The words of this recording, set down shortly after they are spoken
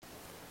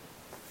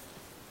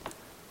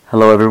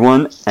Hello,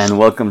 everyone, and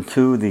welcome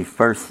to the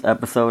first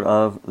episode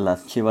of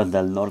Las Chivas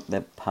del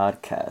Norte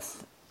podcast,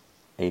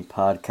 a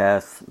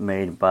podcast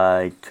made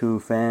by two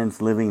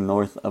fans living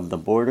north of the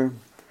border.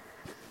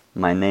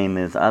 My name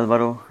is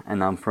Alvaro,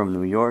 and I'm from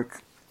New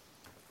York.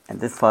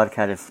 And this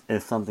podcast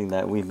is something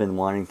that we've been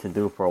wanting to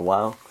do for a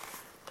while.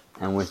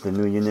 And with the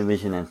new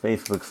Univision and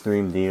Facebook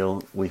stream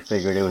deal, we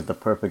figured it was the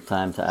perfect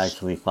time to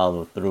actually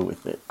follow through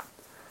with it.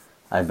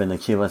 I've been a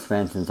Chivas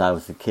fan since I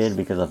was a kid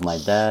because of my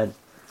dad,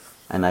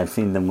 and I've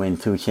seen them win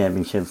two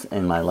championships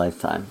in my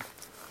lifetime.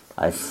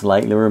 I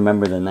slightly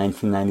remember the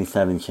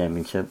 1997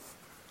 championship,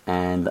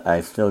 and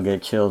I still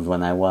get chills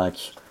when I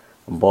watch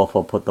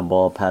Bofo put the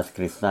ball past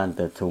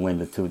Cristante to win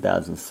the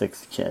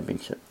 2006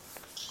 championship.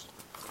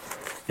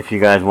 If you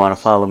guys want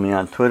to follow me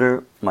on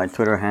Twitter, my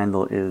Twitter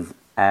handle is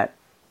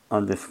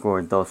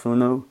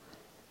 @_21,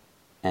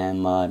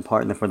 and my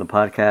partner for the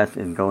podcast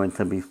is going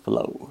to be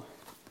Flo.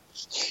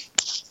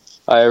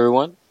 Hi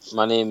everyone,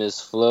 my name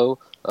is Flo.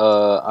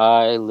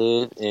 I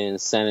live in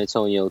San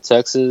Antonio,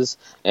 Texas,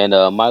 and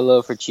my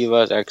love for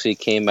Chivas actually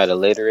came at a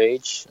later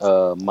age.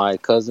 My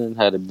cousin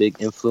had a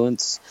big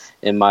influence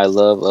in my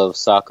love of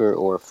soccer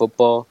or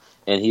football,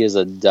 and he is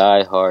a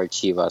die-hard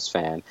Chivas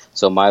fan.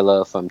 So my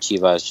love from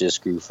Chivas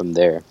just grew from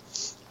there.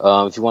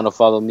 If you want to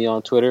follow me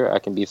on Twitter, I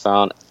can be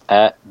found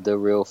at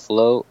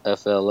TheRealFlo,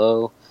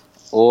 FLO,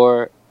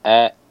 or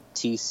at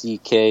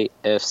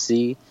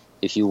TCKFC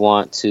if you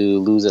want to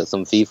lose at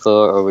some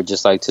FIFA or would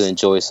just like to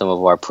enjoy some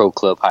of our Pro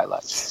Club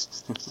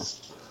highlights.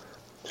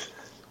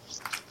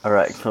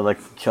 Alright, so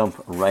let's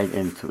jump right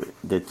into it.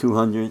 The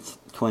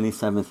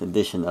 227th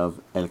edition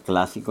of El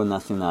Clásico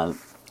Nacional,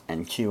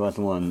 and Chivas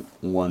won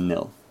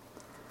 1-0.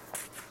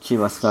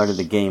 Chivas started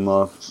the game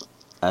off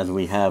as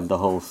we have the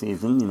whole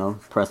season,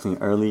 pressing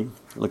early,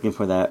 looking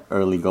for that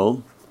early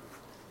goal.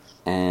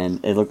 And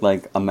it looked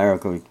like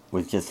America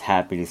was just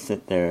happy to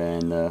sit there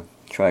and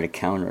try to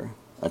counter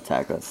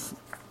attack us.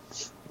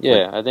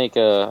 Yeah, I think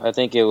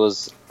it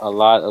was a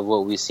lot of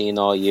what we've seen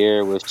all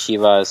year with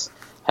Chivas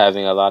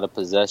having a lot of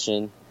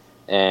possession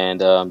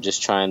and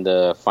just trying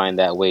to find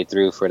that way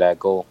through for that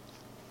goal.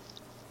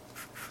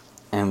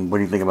 And what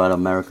do you think about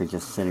America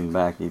just sitting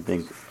back? Do you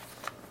think?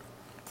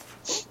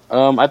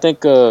 I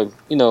think they're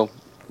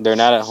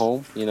not at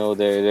home.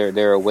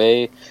 They're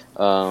away.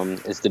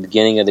 It's the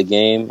beginning of the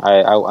game.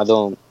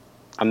 I'm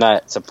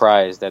not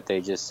surprised that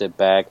they just sit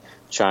back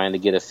trying to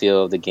get a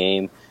feel of the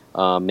game.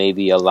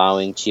 Maybe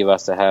allowing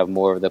Chivas to have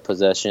more of the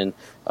possession,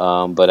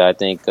 but I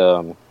think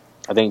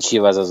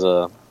Chivas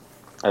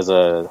as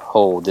a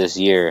whole this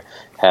year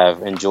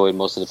have enjoyed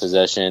most of the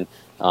possession,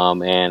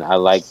 and I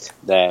liked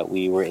that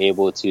we were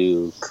able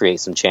to create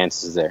some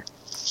chances there.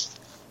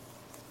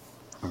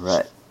 All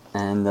right,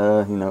 and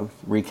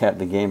recap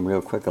the game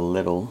real quick a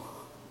little.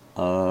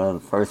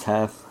 The first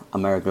half,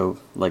 America,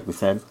 like we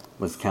said,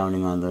 was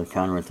counting on the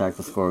counterattack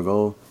to score a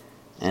goal,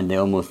 and they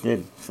almost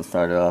did. So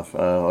started off,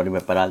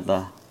 Oribe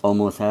Peralta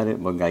almost had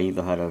it, but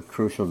Gallito had a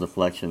crucial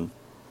deflection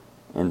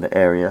in the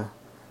area.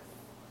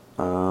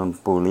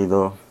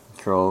 Pulido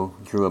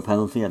drew a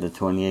penalty at the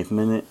 28th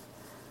minute.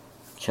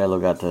 Cello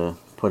got to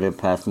put it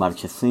past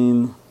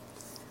Marchesín.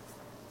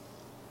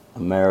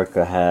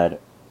 America had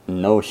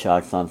no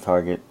shots on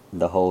target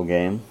the whole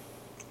game.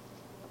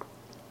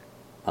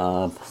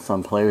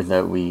 Some players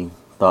that we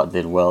thought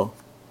did well.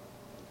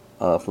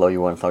 Flo, you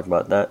want to talk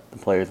about that? The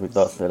players we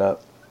thought stood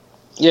out?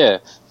 Yeah.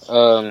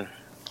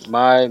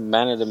 My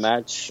man of the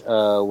match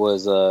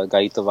was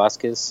Gallito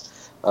Vasquez.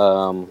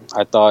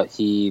 I thought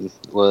he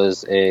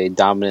was a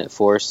dominant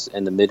force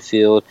in the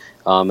midfield,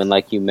 and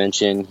like you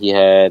mentioned, he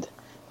had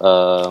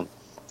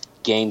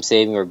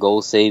game-saving or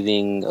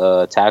goal-saving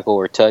tackle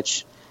or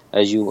touch,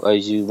 as you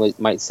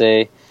might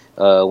say,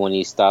 when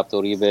he stopped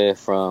Oribe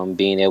from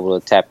being able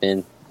to tap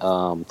in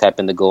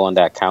the goal on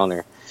that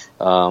counter.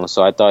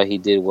 So I thought he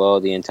did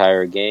well the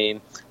entire game,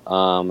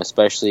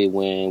 especially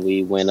when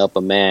we went up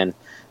a man.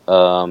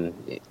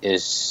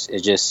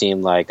 It just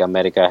seemed like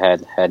America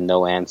had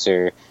no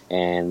answer,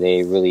 and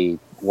they really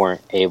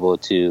weren't able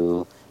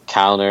to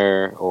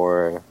counter,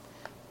 or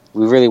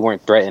we really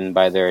weren't threatened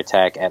by their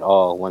attack at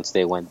all once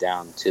they went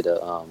down to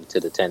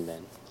the 10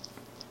 men.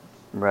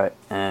 Right,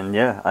 and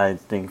yeah, I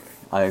think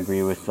I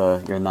agree with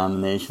your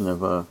nomination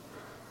of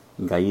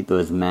Gallito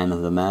as man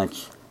of the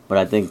match, but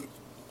I think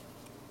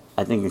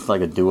it's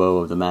like a duo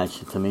of the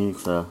match to me.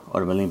 It's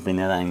Orbelín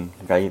Pineda and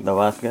Gallito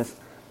Vasquez.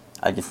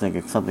 I just think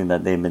it's something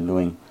that they've been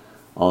doing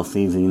all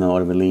season.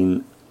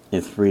 Orbelín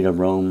is free to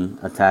roam,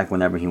 attack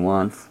whenever he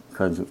wants,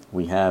 because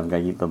we have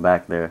Gallito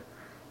back there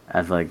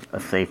as like a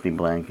safety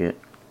blanket,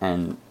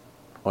 and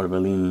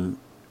Orbelín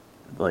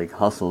like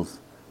hustles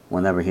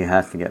whenever he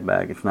has to get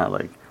back. It's not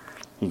like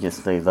he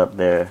just stays up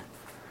there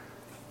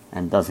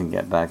and doesn't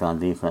get back on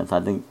defense. I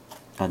think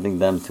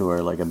them two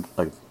are like a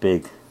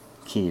big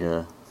key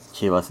to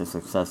Chivas'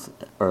 success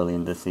early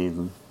in this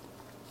season.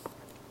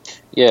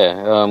 Yeah,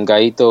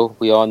 Gallito,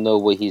 we all know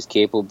what he's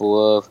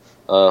capable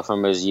of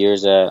from his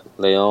years at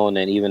León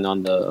and even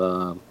on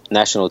the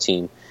national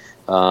team.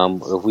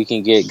 If we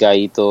can get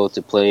Gallito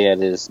to play at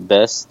his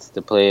best,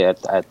 to play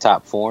at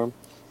top form,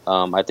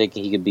 I think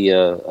he could be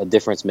a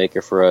difference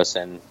maker for us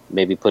and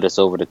maybe put us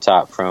over the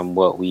top from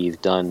what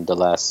we've done the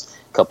last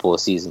couple of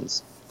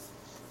seasons.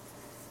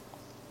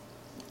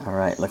 All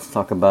right, let's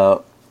talk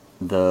about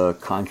the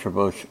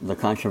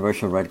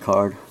controversial red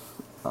card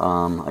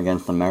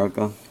against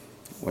America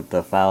with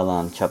the foul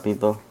on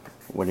Chapito.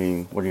 What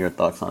are your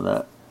thoughts on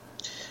that?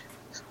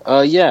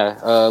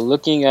 Yeah.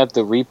 Looking at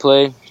the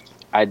replay,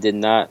 I did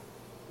not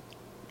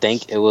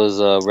think it was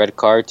a red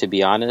card, to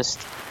be honest.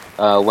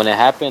 When it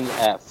happened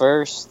at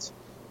first,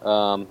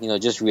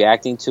 just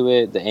reacting to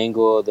it, the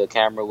angle of the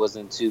camera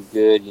wasn't too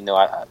good.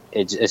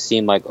 It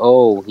seemed like,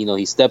 oh,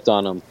 he stepped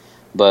on him.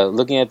 But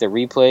looking at the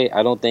replay,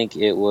 I don't think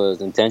it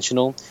was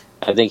intentional.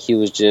 I think he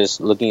was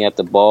just looking at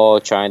the ball,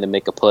 trying to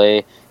make a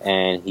play,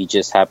 and he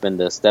just happened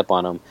to step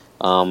on him.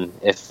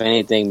 If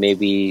anything,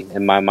 maybe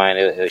in my mind,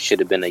 it should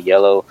have been a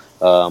yellow,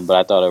 but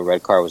I thought a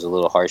red card was a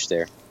little harsh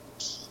there.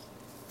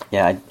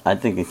 Yeah, I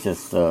think it's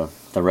just the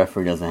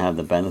referee doesn't have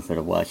the benefit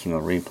of watching a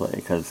replay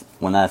because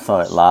when I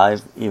saw it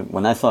live,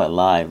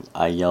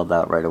 I yelled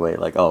out right away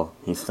like, "Oh,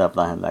 he stepped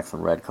on him. That's a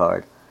red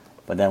card."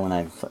 But then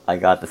when I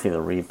got to see the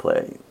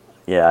replay,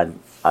 yeah,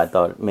 I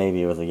thought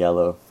maybe it was a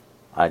yellow.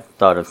 I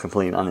thought it was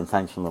completely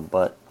unintentional,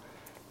 but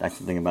that's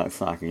the thing about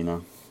soccer,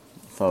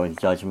 It's always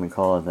judgment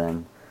calls,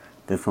 and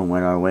this one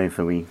went our way,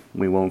 so we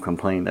won't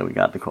complain that we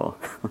got the call.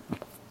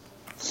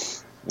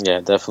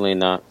 Yeah, definitely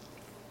not.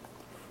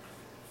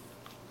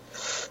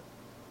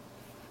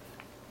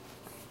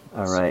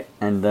 All right,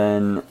 and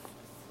then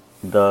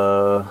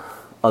the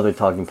other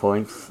talking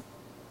points.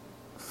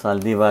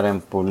 Saldivar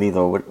and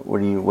Pulido.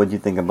 What do you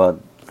think about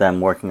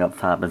them working up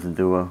top as a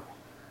duo?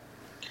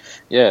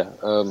 Yeah,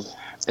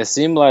 it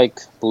seemed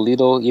like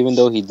Pulido, even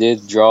though he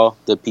did draw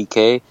the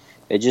PK,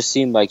 it just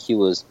seemed like he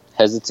was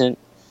hesitant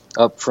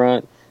up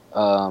front.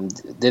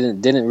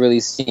 Didn't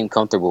really seem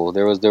comfortable.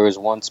 There was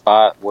one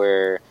spot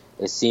where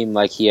it seemed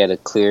like he had a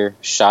clear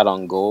shot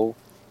on goal,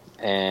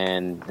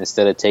 and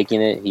instead of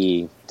taking it,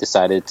 he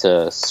decided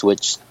to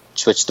switch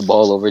the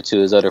ball over to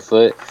his other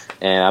foot.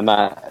 And I'm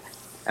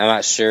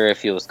not sure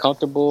if he was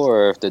comfortable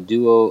or if the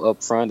duo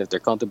up front, if they're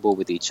comfortable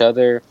with each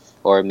other,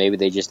 or maybe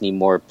they just need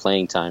more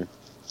playing time.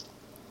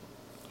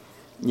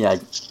 Yeah,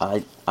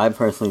 I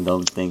personally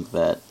don't think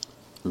that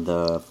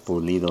the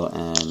Pulido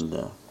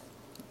and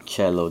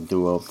Cello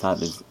duo up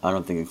top is. I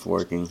don't think it's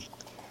working.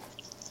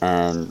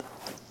 And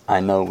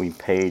I know we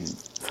paid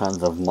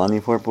tons of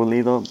money for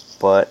Pulido,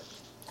 but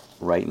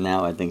right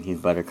now I think he's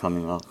better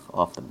coming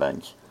off the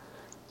bench.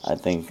 I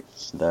think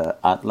the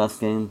Atlas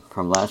game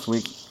from last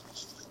week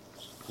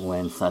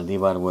when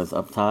Saldivar was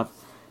up top,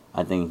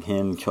 I think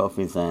him,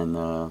 Chofis,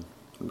 and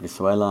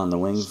Brizuela on the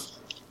wings,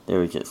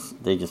 they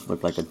just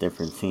looked like a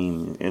different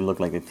team. It looked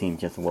like the team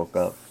just woke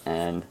up,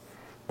 and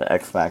the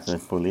X factor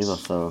is Pulido.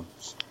 So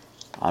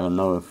I don't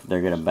know if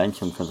they're gonna bench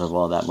him because of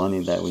all that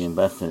money that we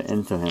invested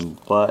into him.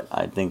 But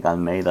I think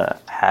Almeida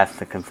has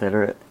to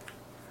consider it.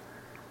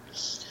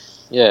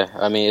 Yeah,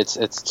 I mean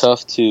it's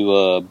tough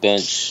to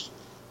bench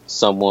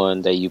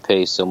someone that you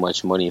pay so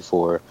much money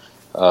for.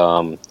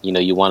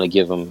 You want to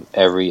give them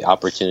every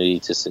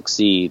opportunity to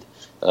succeed.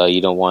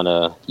 You don't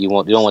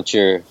want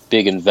your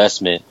big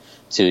investment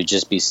to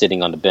just be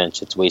sitting on the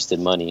bench. It's wasted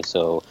money.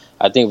 So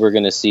I think we're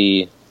gonna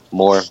see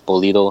more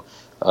Bolito,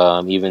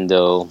 even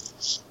though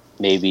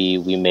maybe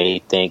we may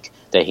think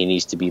that he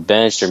needs to be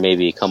benched or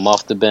maybe come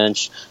off the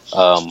bench.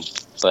 Um,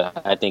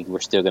 but I think we're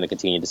still going to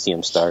continue to see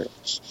him start.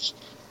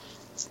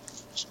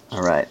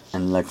 All right,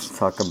 and let's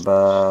talk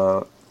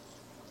about.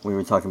 We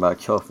were talking about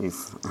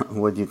Chofis.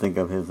 What do you think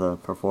of his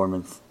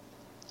performance?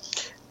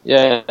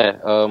 Yeah,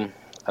 I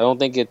don't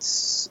think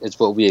it's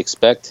what we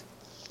expect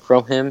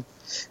from him.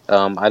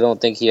 I don't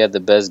think he had the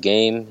best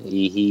game.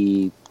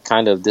 He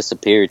kind of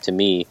disappeared to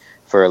me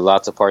for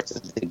lots of parts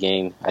of the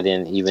game. I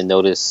didn't even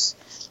notice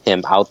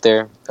him out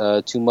there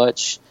too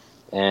much.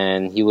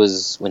 And when he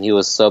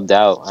was subbed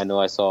out, I know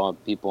I saw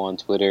people on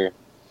Twitter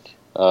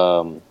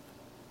um,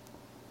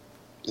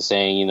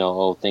 saying,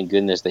 oh, thank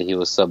goodness that he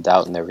was subbed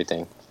out and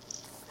everything.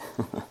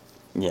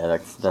 Yeah,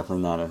 that's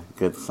definitely not a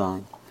good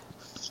sign.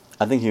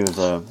 I think he had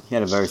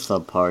a very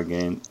subpar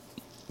game.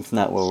 It's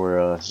not what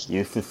we're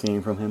used to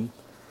seeing from him.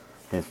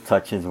 His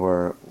touches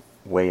were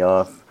way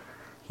off.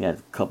 He had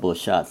a couple of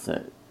shots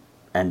that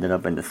ended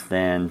up in the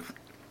stands.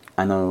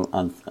 I know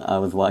I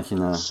was watching.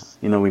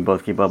 We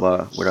both keep up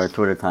with our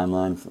Twitter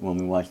timelines when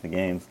we watch the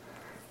games,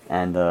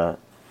 and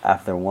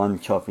after one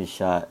trophy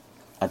shot,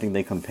 I think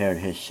they compared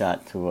his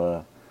shot to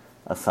a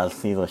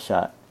Salcido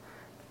shot,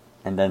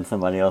 and then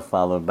somebody else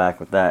followed back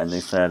with that, and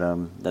they said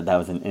that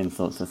was an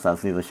insult to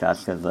Salcido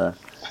shots because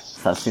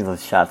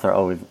Salcido's shots are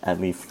always at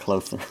least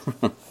closer.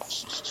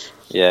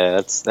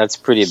 Yeah, that's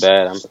pretty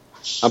bad.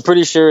 I'm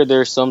pretty sure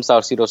there's some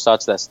Salcido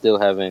shots that still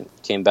haven't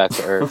came back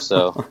to earth.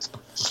 So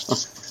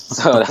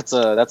that's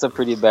a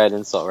pretty bad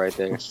insult right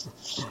there.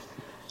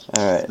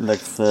 All right,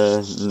 next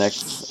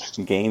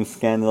game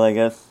scandal, I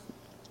guess.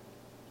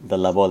 The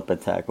La Volpe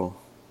tackle.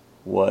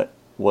 What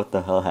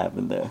the hell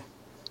happened there?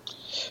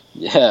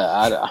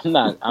 Yeah, I'm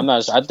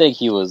not sure. I think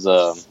he was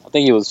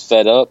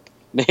fed up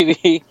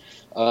maybe.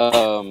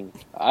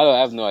 I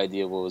have no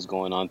idea what was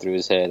going on through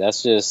his head.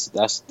 That's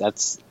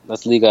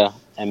Liga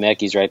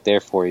MX right there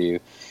for you.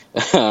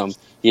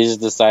 He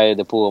just decided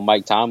to pull a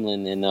Mike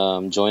Tomlin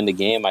and join the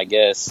game, I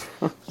guess.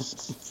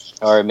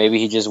 Or maybe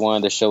he just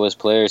wanted to show his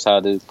players how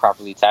to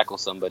properly tackle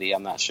somebody.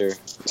 I'm not sure.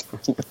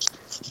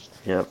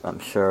 Yep, I'm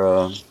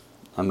sure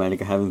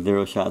America having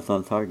 0 shots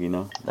on target,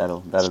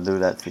 that'll do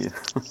that to you.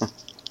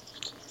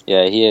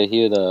 Yeah,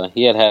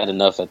 he had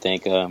enough. I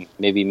think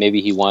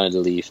maybe he wanted to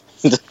leave.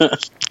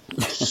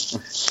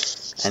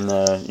 And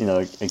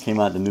it came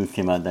out. The news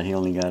came out that he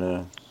only got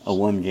a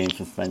 1 game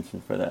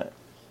suspension for that.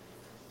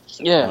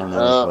 I Yeah, don't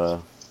know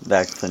if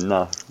that's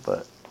enough,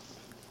 but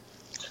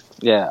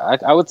yeah.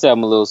 I would say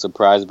I'm a little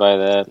surprised by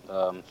that.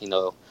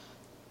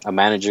 A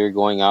manager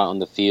going out on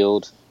the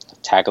field,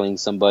 tackling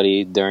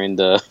somebody during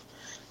the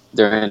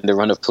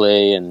run of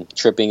play and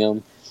tripping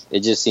him.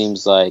 It just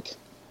seems like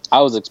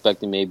I was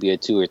expecting maybe a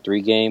 2 or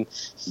 3 game,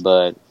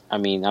 but I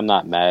mean, I'm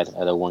not mad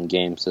at a 1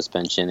 game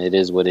suspension. It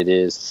is what it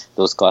is.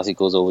 Those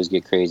Clásicos always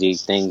get crazy.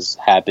 Things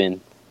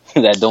happen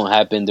that don't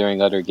happen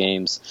during other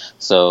games.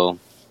 So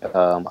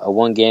a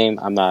 1 game,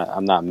 I'm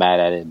not mad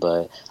at it,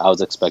 but I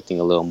was expecting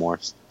a little more.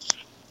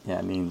 yeah,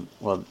 I mean,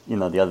 well,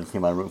 the other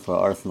team I root for,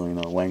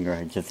 Arsenal. Wenger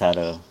had just had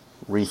a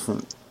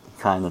recent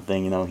kind of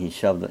thing. He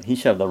shoved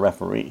the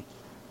referee,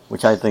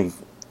 which I think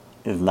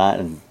is not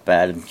as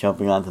bad as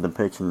jumping onto the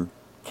pitch and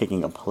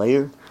kicking a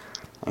player,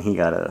 and he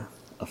got a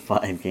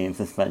 5 game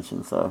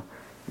suspension. So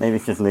maybe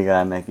it's just Liga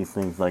I make these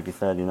things, like you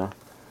said.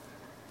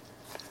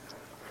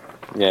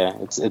 Yeah,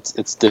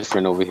 it's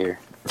different over here.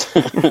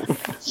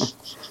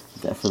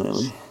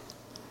 Definitely.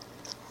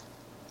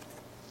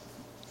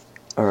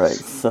 All right,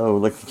 so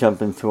let's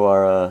jump into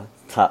our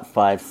top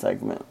 5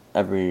 segment.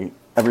 Every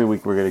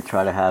week we're gonna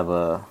try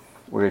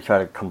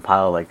to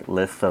compile like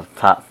lists of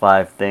top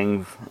 5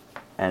 things,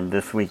 and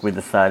this week we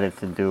decided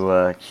to do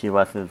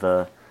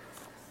Chivas'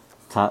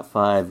 top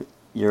 5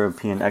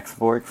 European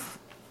exports,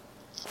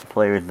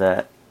 players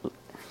that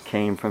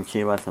came from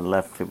Chivas and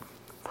left to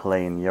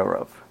play in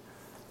Europe.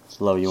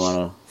 Lo, you want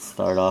to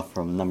start off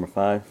from number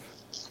 5?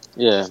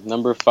 Yeah,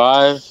 number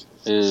 5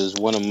 is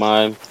one of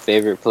my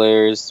favorite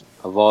players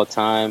of all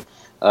time.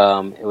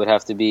 It would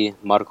have to be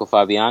Marco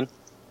Fabian.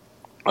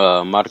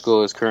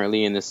 Marco is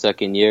currently in his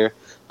second year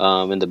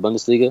in the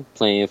Bundesliga,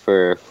 playing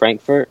for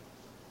Frankfurt.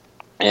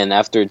 And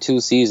after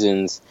 2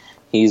 seasons,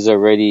 he's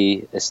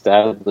already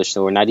established,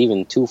 or not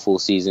even 2 full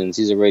seasons,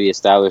 he's already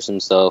established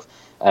himself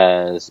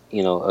as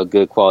a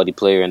good quality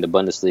player in the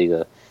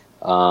Bundesliga.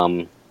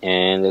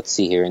 And let's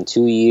see here, in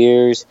 2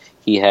 years,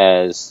 he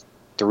has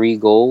 3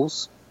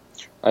 goals,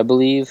 I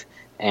believe,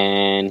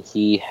 and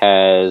he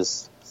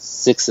has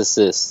 6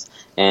 assists,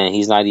 and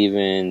he's not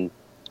even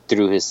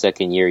through his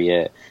second year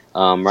yet.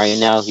 Right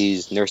now,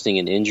 he's nursing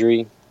an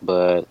injury,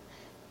 but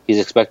he's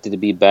expected to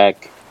be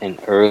back in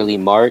early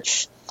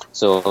March,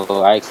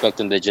 so I expect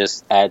him to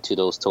just add to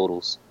those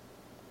totals.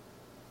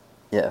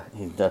 Yeah,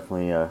 he's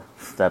definitely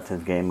stepped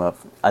his game up.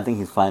 I think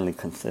he's finally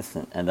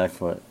consistent, and that's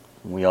what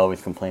we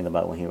always complained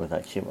about when he was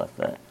at Chivas,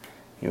 that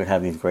he would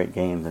have these great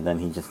games, and then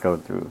he'd just go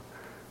through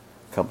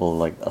a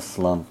couple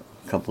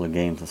of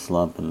games, a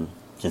slump, and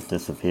just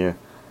disappear.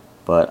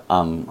 But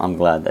I'm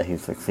glad that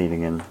he's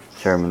succeeding in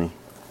Germany.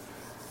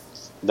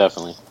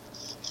 Definitely.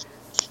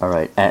 All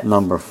right, at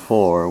number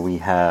 4 we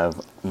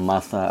have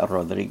Massa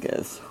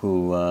Rodriguez,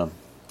 who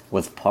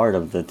was part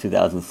of the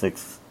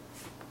 2006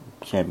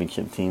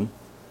 championship team.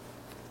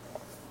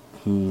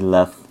 He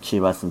left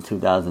Chivas in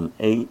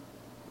 2008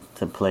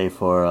 to play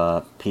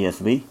for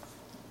PSV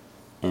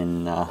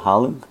in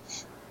Holland.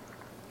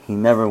 He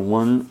never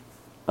won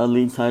a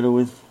league title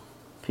with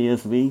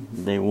PSV.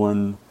 They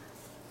won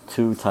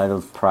 2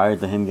 titles prior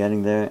to him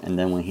getting there, and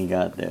then when he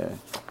got there,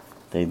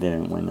 they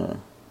didn't win a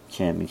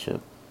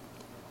championship.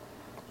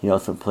 He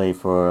also played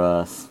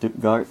for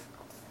Stuttgart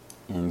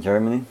in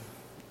Germany,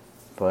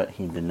 but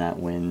he did not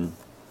win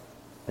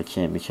a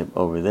championship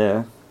over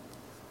there.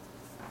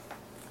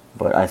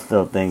 But I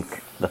still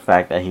think the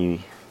fact that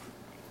he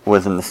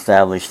was an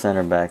established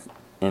center back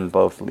in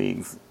both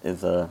leagues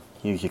is a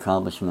huge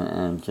accomplishment,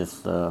 and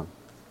just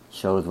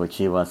shows what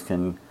Chivas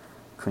can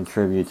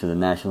contribute to the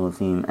national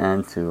team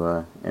and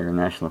to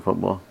international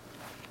football.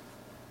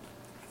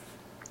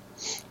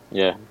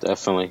 Yeah,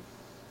 definitely.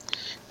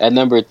 At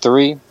number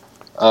 3, we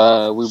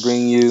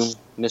bring you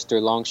Mr.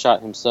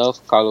 Longshot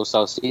himself, Carlos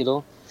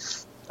Salcido.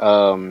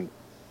 Um,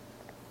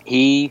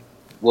 he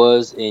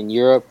was in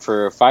Europe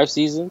for 5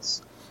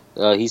 seasons.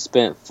 He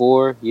spent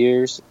 4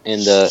 years in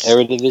the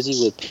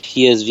Eredivisie with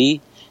PSV,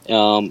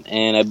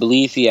 and I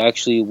believe he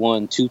actually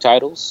won 2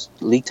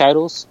 league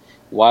titles,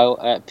 while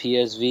at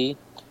PSV.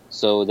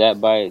 So that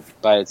by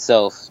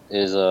itself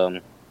is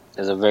a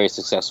very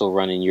successful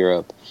run in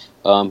Europe.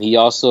 He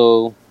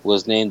also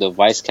was named a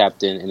vice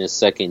captain in his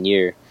second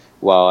year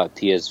while at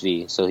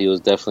PSV, so he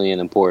was definitely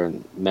an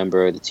important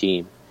member of the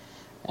team.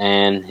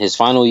 And his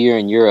final year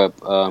in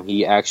Europe,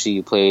 he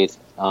actually played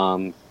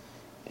in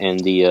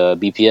the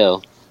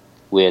BPL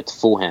with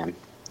Fulham.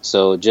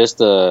 So just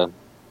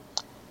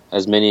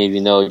as many of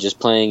you know, just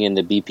playing in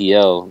the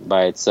BPL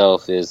by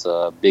itself is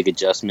a big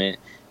adjustment.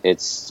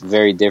 It's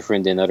very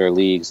different than other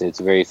leagues. It's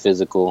very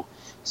physical.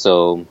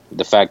 So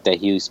the fact that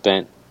he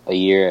spent a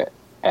year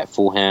at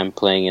Fulham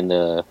playing in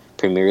the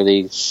Premier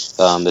League,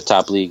 the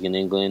top league in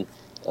England,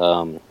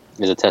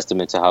 is a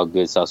testament to how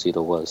good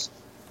Salcido was.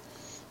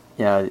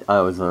 Yeah,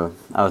 I was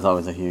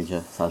always a huge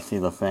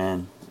Salcido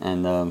fan,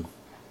 and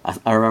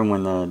I remember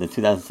when the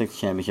 2006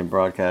 championship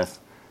broadcast,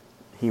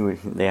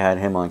 they had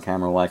him on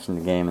camera watching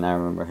the game, and I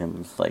remember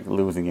him just like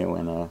losing it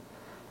when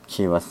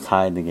Chivas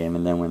tied the game,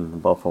 and then when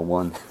Buffalo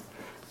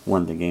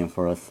won the game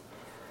for us.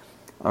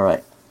 All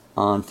right,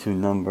 on to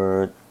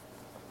number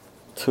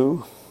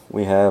 2.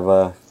 We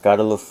have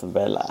Carlos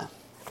Vela.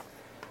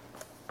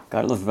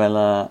 Carlos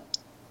Vela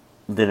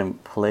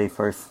didn't play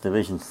first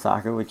division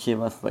soccer with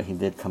Chivas, but he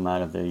did come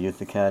out of their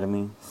youth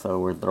academy, so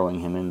we're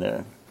throwing him in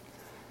there.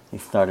 He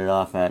started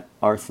off at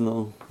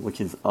Arsenal, which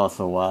is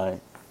also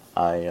why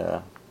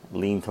I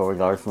leaned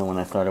towards Arsenal when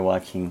I started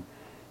watching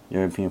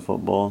European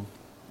football.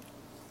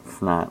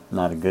 It's not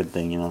a good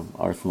thing, you know.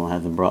 Arsenal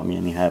hasn't brought me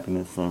any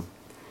happiness, so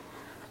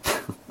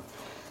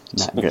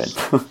not good.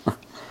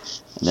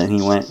 And then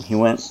he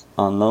went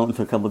on loan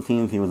to a couple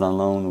teams. He was on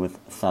loan with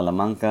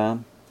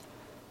Salamanca.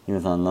 He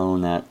was on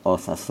loan at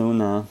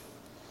Osasuna.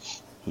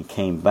 He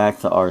came back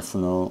to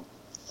Arsenal.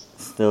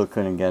 Still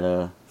couldn't get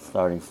a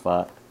starting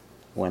spot.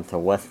 Went to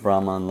West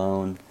Brom on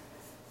loan.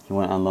 He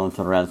went on loan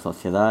to Real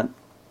Sociedad,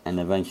 and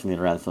eventually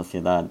Real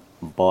Sociedad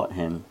bought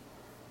him.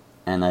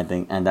 And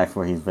that's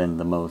where he's been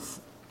the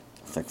most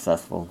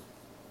successful.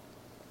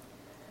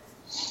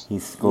 He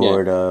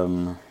scored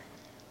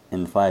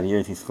in 5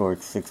 years. He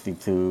scored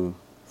 62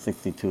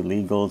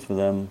 league goals for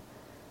them,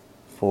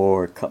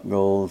 4 cup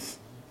goals,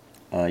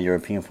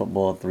 European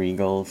football 3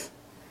 goals.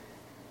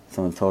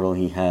 So in total,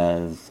 he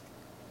has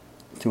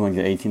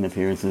 218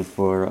 appearances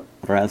for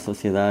Real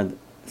Sociedad,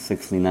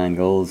 69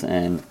 goals,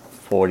 and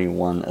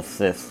 41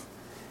 assists.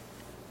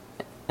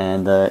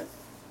 And it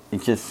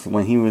just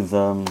when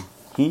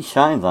he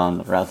shines on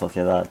Real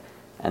Sociedad,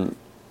 and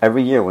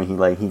every year when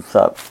he heats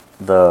up,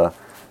 the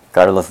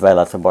Carlos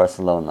Vela to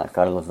Barcelona,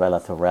 Carlos Vela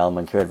to Real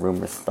Madrid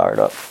rumors start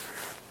up,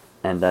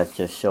 and that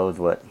just shows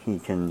what he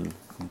can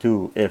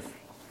do if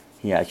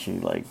he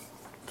actually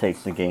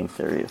takes the game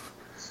serious.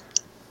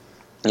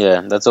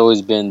 Yeah, that's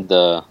always been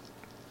the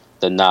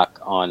knock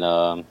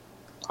on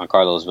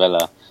Carlos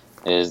Vela,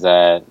 is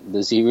that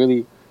does he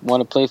really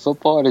want to play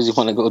football or does he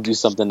want to go do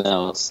something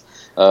else?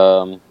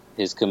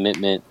 His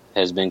commitment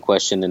has been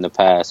questioned in the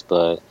past,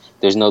 but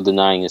there's no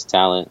denying his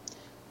talent.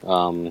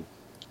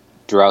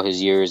 Throughout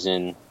his years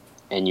in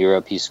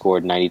Europe, he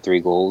scored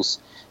 93 goals.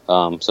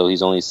 So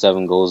he's only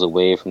 7 goals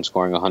away from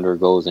scoring 100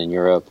 goals in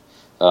Europe.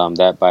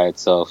 That by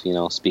itself,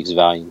 speaks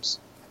volumes.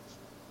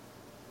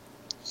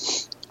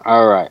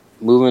 All right,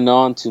 moving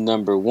on to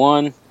number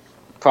 1.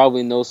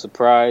 Probably no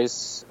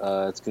surprise.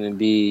 It's going to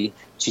be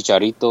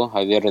Chicharito,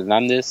 Javier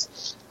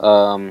Hernandez.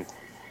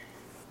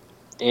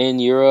 In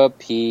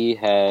Europe,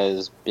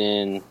 he's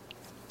been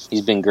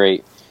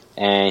great,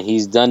 and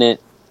he's done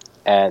it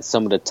at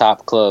some of the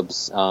top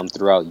clubs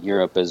throughout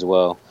Europe as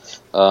well.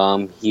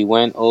 He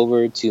went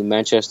over to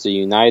Manchester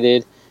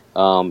United.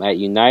 At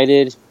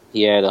United,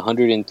 he had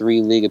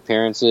 103 league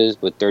appearances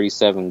with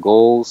 37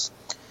 goals,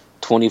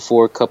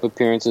 24 cup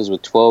appearances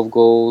with 12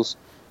 goals,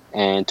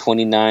 and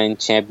 29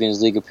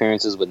 Champions League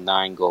appearances with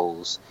 9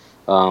 goals.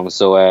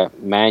 So at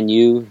Man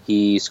U,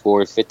 he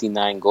scored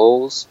 59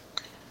 goals.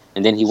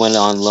 And then he went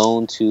on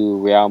loan to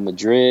Real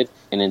Madrid,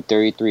 and in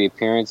 33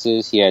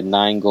 appearances, he had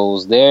 9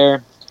 goals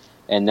there.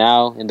 And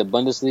now in the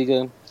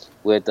Bundesliga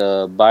with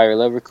Bayer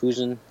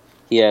Leverkusen,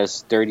 he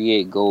has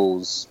 38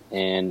 goals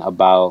in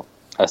about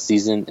a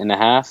season and a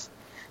half.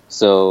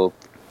 So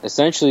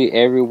essentially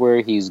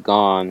everywhere he's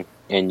gone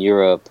in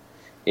Europe,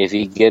 if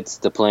he gets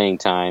the playing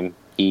time,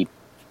 he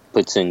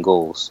puts in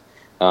goals.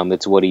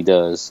 It's what he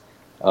does.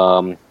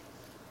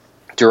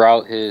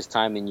 Throughout his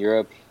time in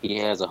Europe, he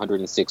has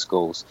 106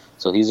 goals.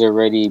 So he's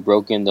already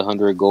broken the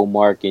 100-goal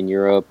mark in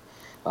Europe.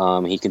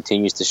 He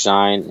continues to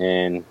shine,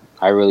 and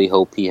I really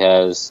hope he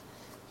has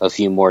a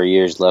few more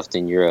years left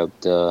in Europe.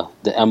 The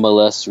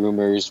MLS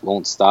rumors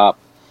won't stop,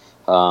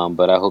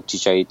 but I hope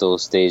Chicharito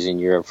stays in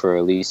Europe for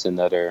at least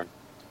another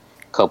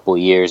couple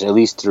years, at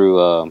least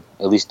through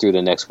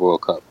the next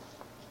World Cup.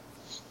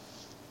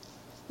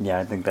 Yeah,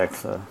 I think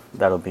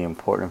that'll be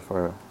important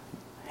for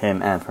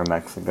him and for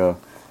Mexico.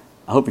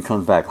 I hope he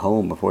comes back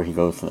home before he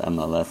goes to the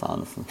MLS,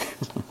 honestly.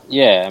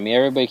 Yeah, I mean,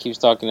 everybody keeps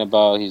talking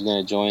about he's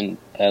going to join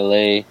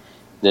LA,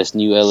 this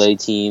new LA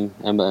team,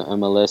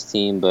 MLS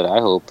team, but I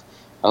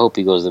hope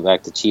he goes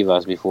back to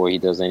Chivas before he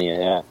does any of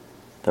that.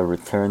 The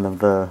return of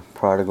the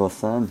prodigal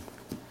son.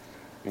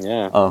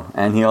 Yeah. Oh,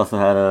 and he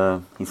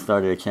also he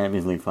started a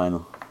Champions League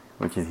final,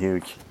 which is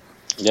huge.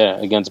 Yeah,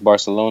 against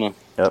Barcelona.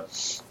 Yep.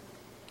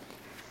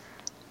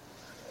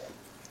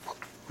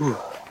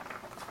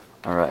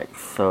 All right,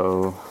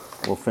 so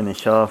we'll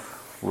finish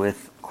off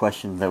with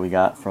questions that we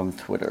got from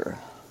Twitter.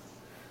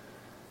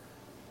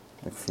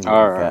 Let's see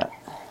what we got.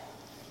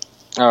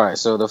 All right,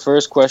 so the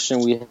first question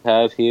we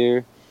have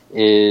here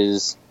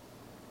is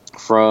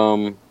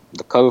from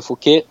the colorful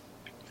kit,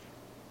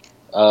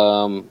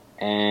 and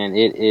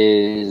it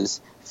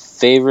is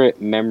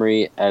favorite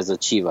memory as a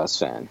Chivas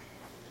fan.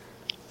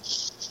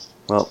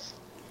 Well,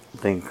 I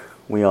think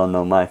we all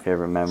know my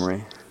favorite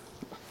memory.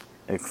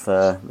 It's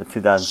the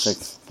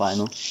 2006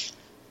 final.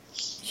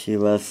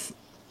 Chivas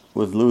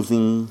was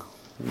losing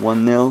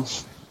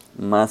 1-0.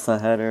 Massa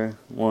header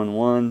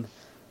 1-1.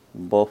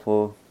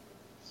 Bofo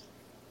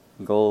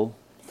goal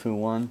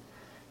 2-1,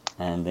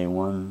 and they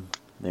won.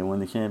 They won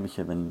the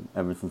championship, and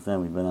ever since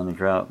then we've been on the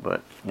drought.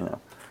 But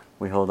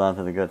we hold on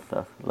to the good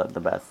stuff, let the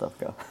bad stuff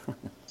go.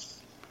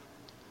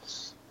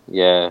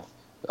 Yeah.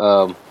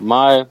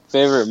 My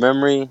favorite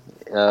memory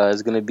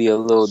is going to be a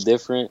little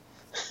different.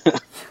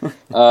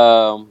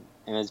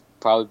 And it's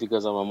probably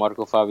because I'm a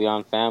Marco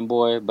Fabian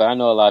fanboy, but I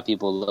know a lot of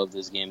people love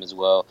this game as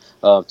well.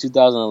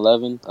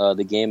 2011,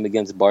 the game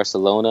against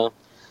Barcelona,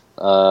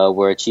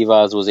 where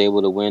Chivas was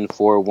able to win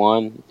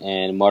 4-1,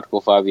 and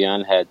Marco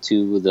Fabian had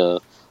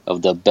two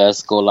of the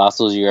best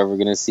golazos you're ever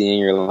going to see in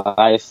your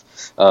life.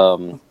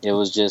 It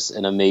was just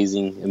an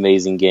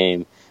amazing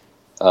game.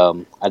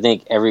 I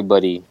think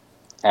everybody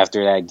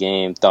after that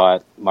game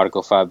thought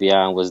Marco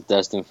Fabian was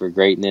destined for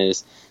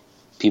greatness.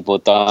 People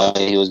thought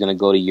he was going to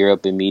go to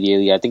Europe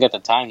immediately. I think at the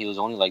time he was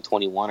only like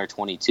 21 or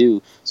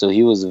 22, so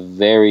he was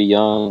very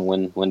young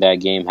when that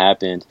game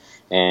happened.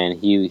 And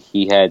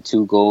he had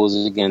two goals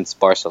against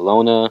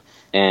Barcelona,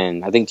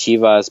 and I think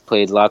Chivas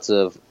played lots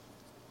of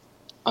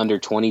under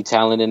 20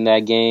 talent in that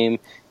game,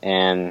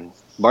 and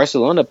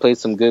Barcelona played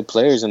some good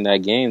players in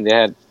that game. They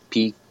had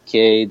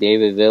PK,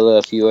 David Villa,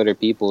 a few other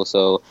people,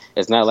 so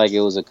it's not like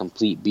it was a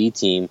complete B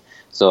team.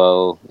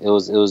 So it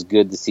was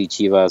good to see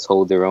Chivas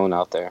hold their own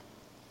out there.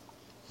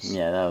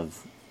 Yeah,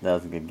 that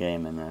was a good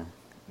game, and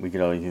we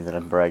could always use it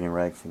as bragging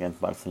rights against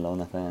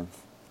Barcelona fans.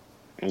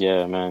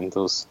 Yeah, man,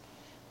 those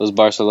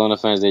Barcelona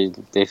fans,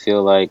 they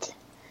feel like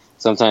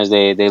sometimes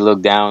they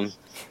look down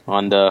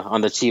on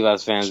the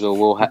Chivas fans, but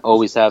we'll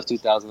always have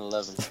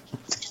 2011.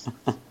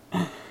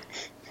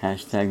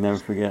 Hashtag never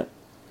forget.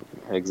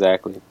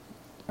 Exactly.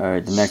 All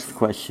right, the next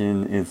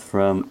question is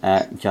from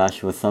at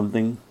Joshua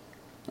something,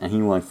 and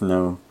he wants to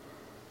know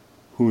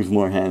who's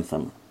more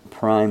handsome,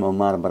 Prime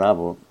Omar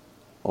Bravo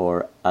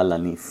or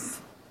Alanis.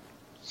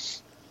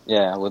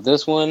 Yeah, with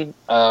this one,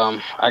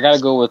 I gotta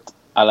go with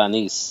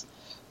Alanis,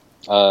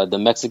 the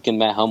Mexican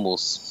Matt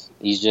Hummels.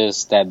 He's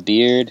just that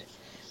beard.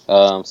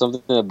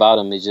 Something about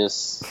him is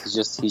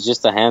he's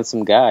just a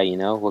handsome guy.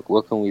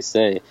 What can we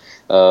say?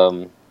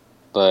 Um,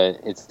 but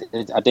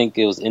I think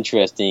it was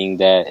interesting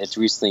that it's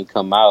recently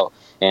come out,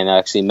 and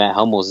actually Matt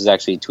Hummels has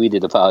actually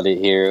tweeted about it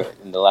here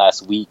in the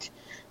last week,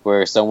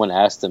 where someone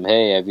asked him,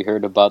 "Hey, have you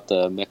heard about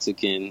the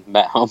Mexican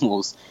Matt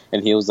Hummels?"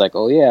 And he was like,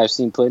 "Oh yeah, I've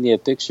seen plenty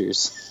of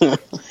pictures."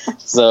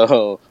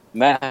 So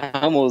Matt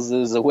Hummels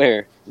is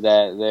aware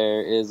that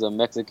there is a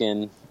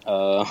Mexican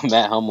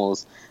Matt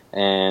Hummels,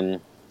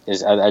 and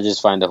I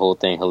just find the whole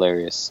thing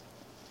hilarious.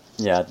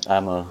 Yeah,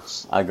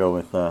 I go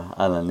with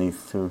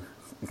Alanis too.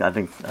 I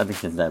think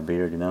she's that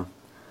beard.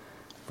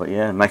 But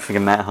yeah,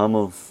 Mexican Matt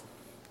Hummels.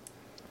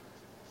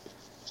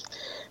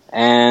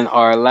 And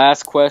our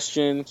last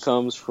question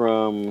comes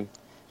from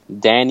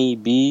Danny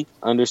B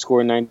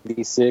underscore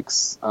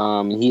 96.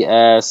 He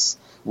asks,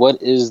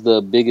 "What is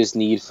the biggest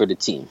need for the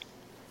team?"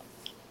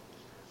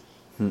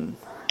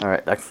 All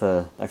right, that's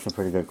a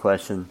pretty good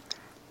question,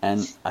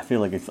 and I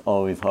feel like it's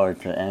always hard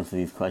to answer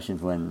these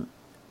questions when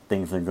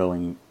things are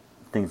going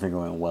things are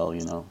going well.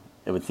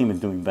 If a team is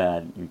doing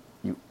bad,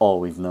 you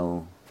always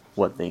know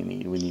what they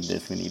need. We need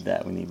this. We need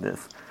that. We need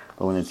this.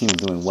 But when the team is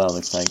doing well,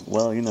 it's like,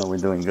 well, we're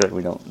doing good.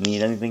 We don't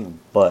need anything,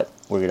 but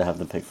we're gonna have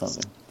to pick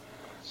something.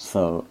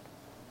 So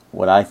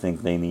what I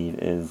think they need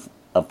is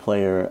a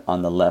player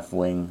on the left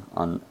wing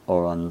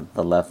or on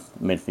the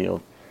left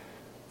midfield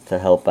to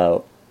help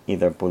out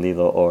either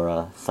Pulido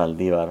or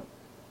Saldivar,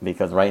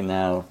 because right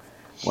now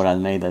what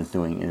Almeida is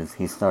doing is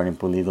he's starting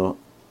Pulido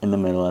in the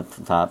middle at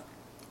the top,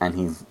 and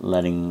he's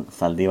letting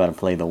Saldivar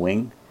play the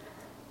wing,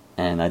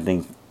 and I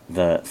think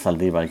the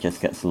Saldivar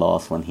just gets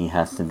lost when he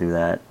has to do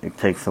that. It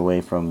takes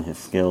away from his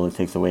skill, it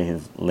takes away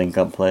his link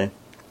up play,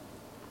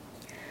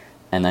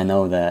 and I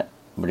know that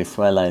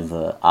Brizuela is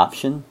an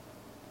option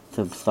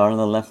to start on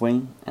the left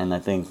wing, and I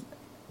think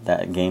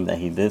that game that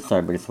he did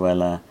start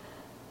Brizuela,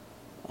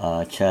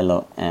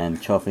 Cello, and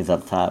Chofis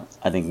up top,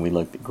 I think we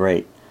looked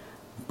great.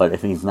 But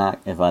if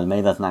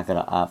Almeida's not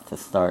going to opt to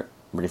start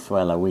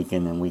Brizuela week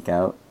in and week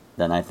out,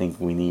 then I think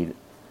we need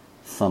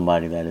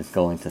somebody that is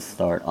going to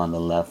start on the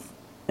left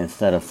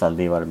instead of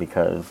Saldivar,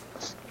 because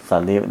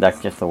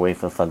that's just a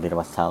waste of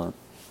Saldivar's talent.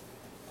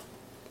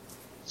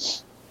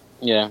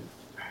 Yeah,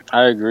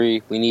 I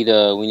agree. We need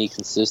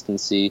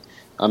consistency.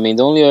 I mean,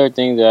 the only other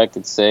thing that I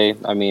could say,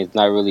 I mean, it's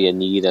not really a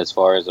need as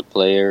far as a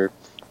player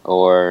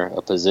or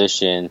a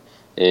position,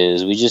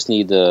 is we just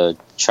need to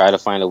try to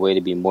find a way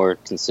to be more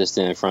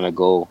consistent in front of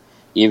goal.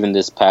 Even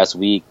this past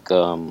week,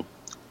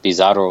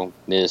 Pizarro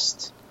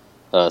missed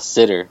a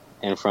sitter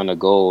in front of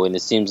goal, and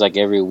it seems like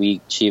every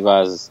week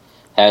Chivas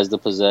has the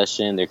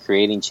possession, they're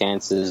creating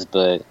chances,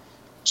 but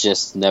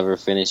just never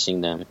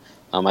finishing them.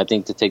 I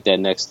think to take that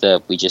next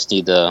step, we just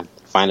need to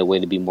find a way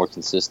to be more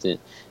consistent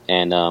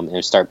and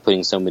start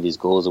putting some of these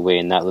goals away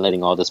and not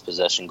letting all this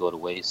possession go to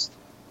waste.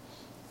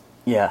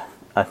 Yeah,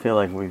 I feel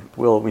like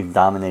we've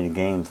dominated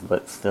games,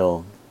 but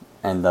still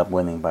end up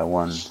winning by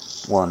one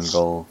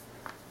goal.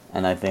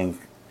 And I think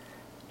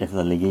if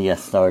the Liguilla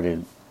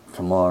started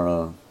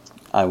tomorrow,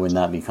 I would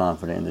not be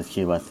confident in this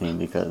Chivas team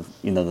because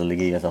the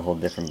Liguilla is a whole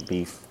different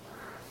beast.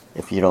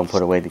 If you don't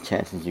put away the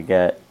chances you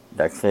get,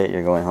 that's it.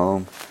 You're going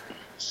home.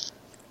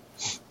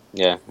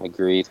 Yeah,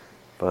 agreed.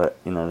 But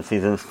the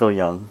season is still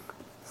young,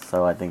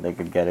 so I think they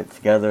could get it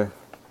together.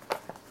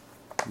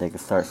 They could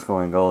start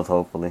scoring goals,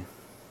 hopefully.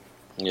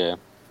 Yeah.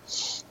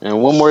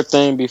 And one more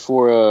thing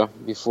before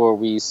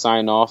we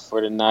sign off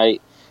for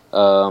tonight.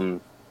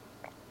 Um,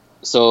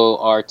 so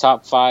our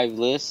top five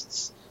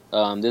lists.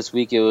 This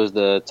week it was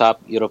the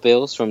top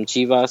Europeos from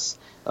Chivas.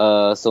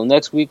 So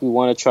next week we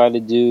want to try to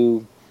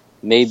do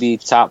maybe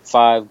top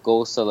five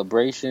goal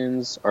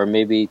celebrations or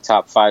maybe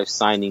top five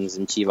signings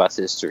in Chivas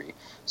history.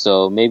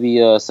 So maybe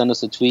send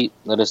us a tweet,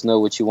 let us know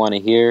what you want to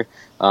hear,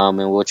 and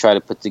we'll try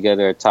to put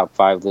together a top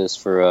five list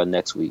for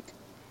next week.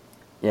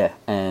 Yeah,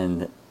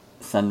 and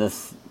send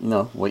us,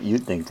 what you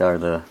think are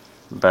the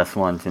best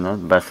ones,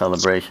 best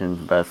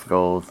celebrations, best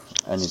goals,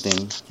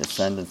 anything. Just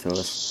send it to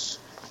us.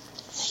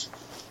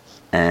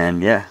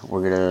 And yeah,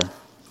 we're gonna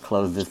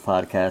close this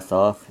podcast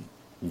off.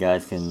 You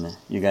guys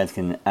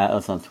can at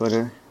us on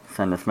Twitter,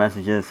 send us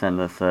messages, send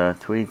us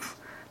tweets,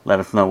 let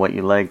us know what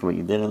you liked, what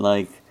you didn't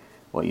like,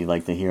 what you'd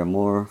like to hear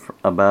more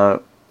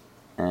about.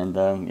 And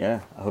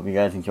yeah, I hope you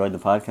guys enjoyed the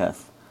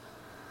podcast.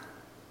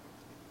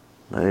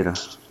 Later.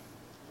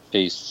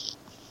 Peace.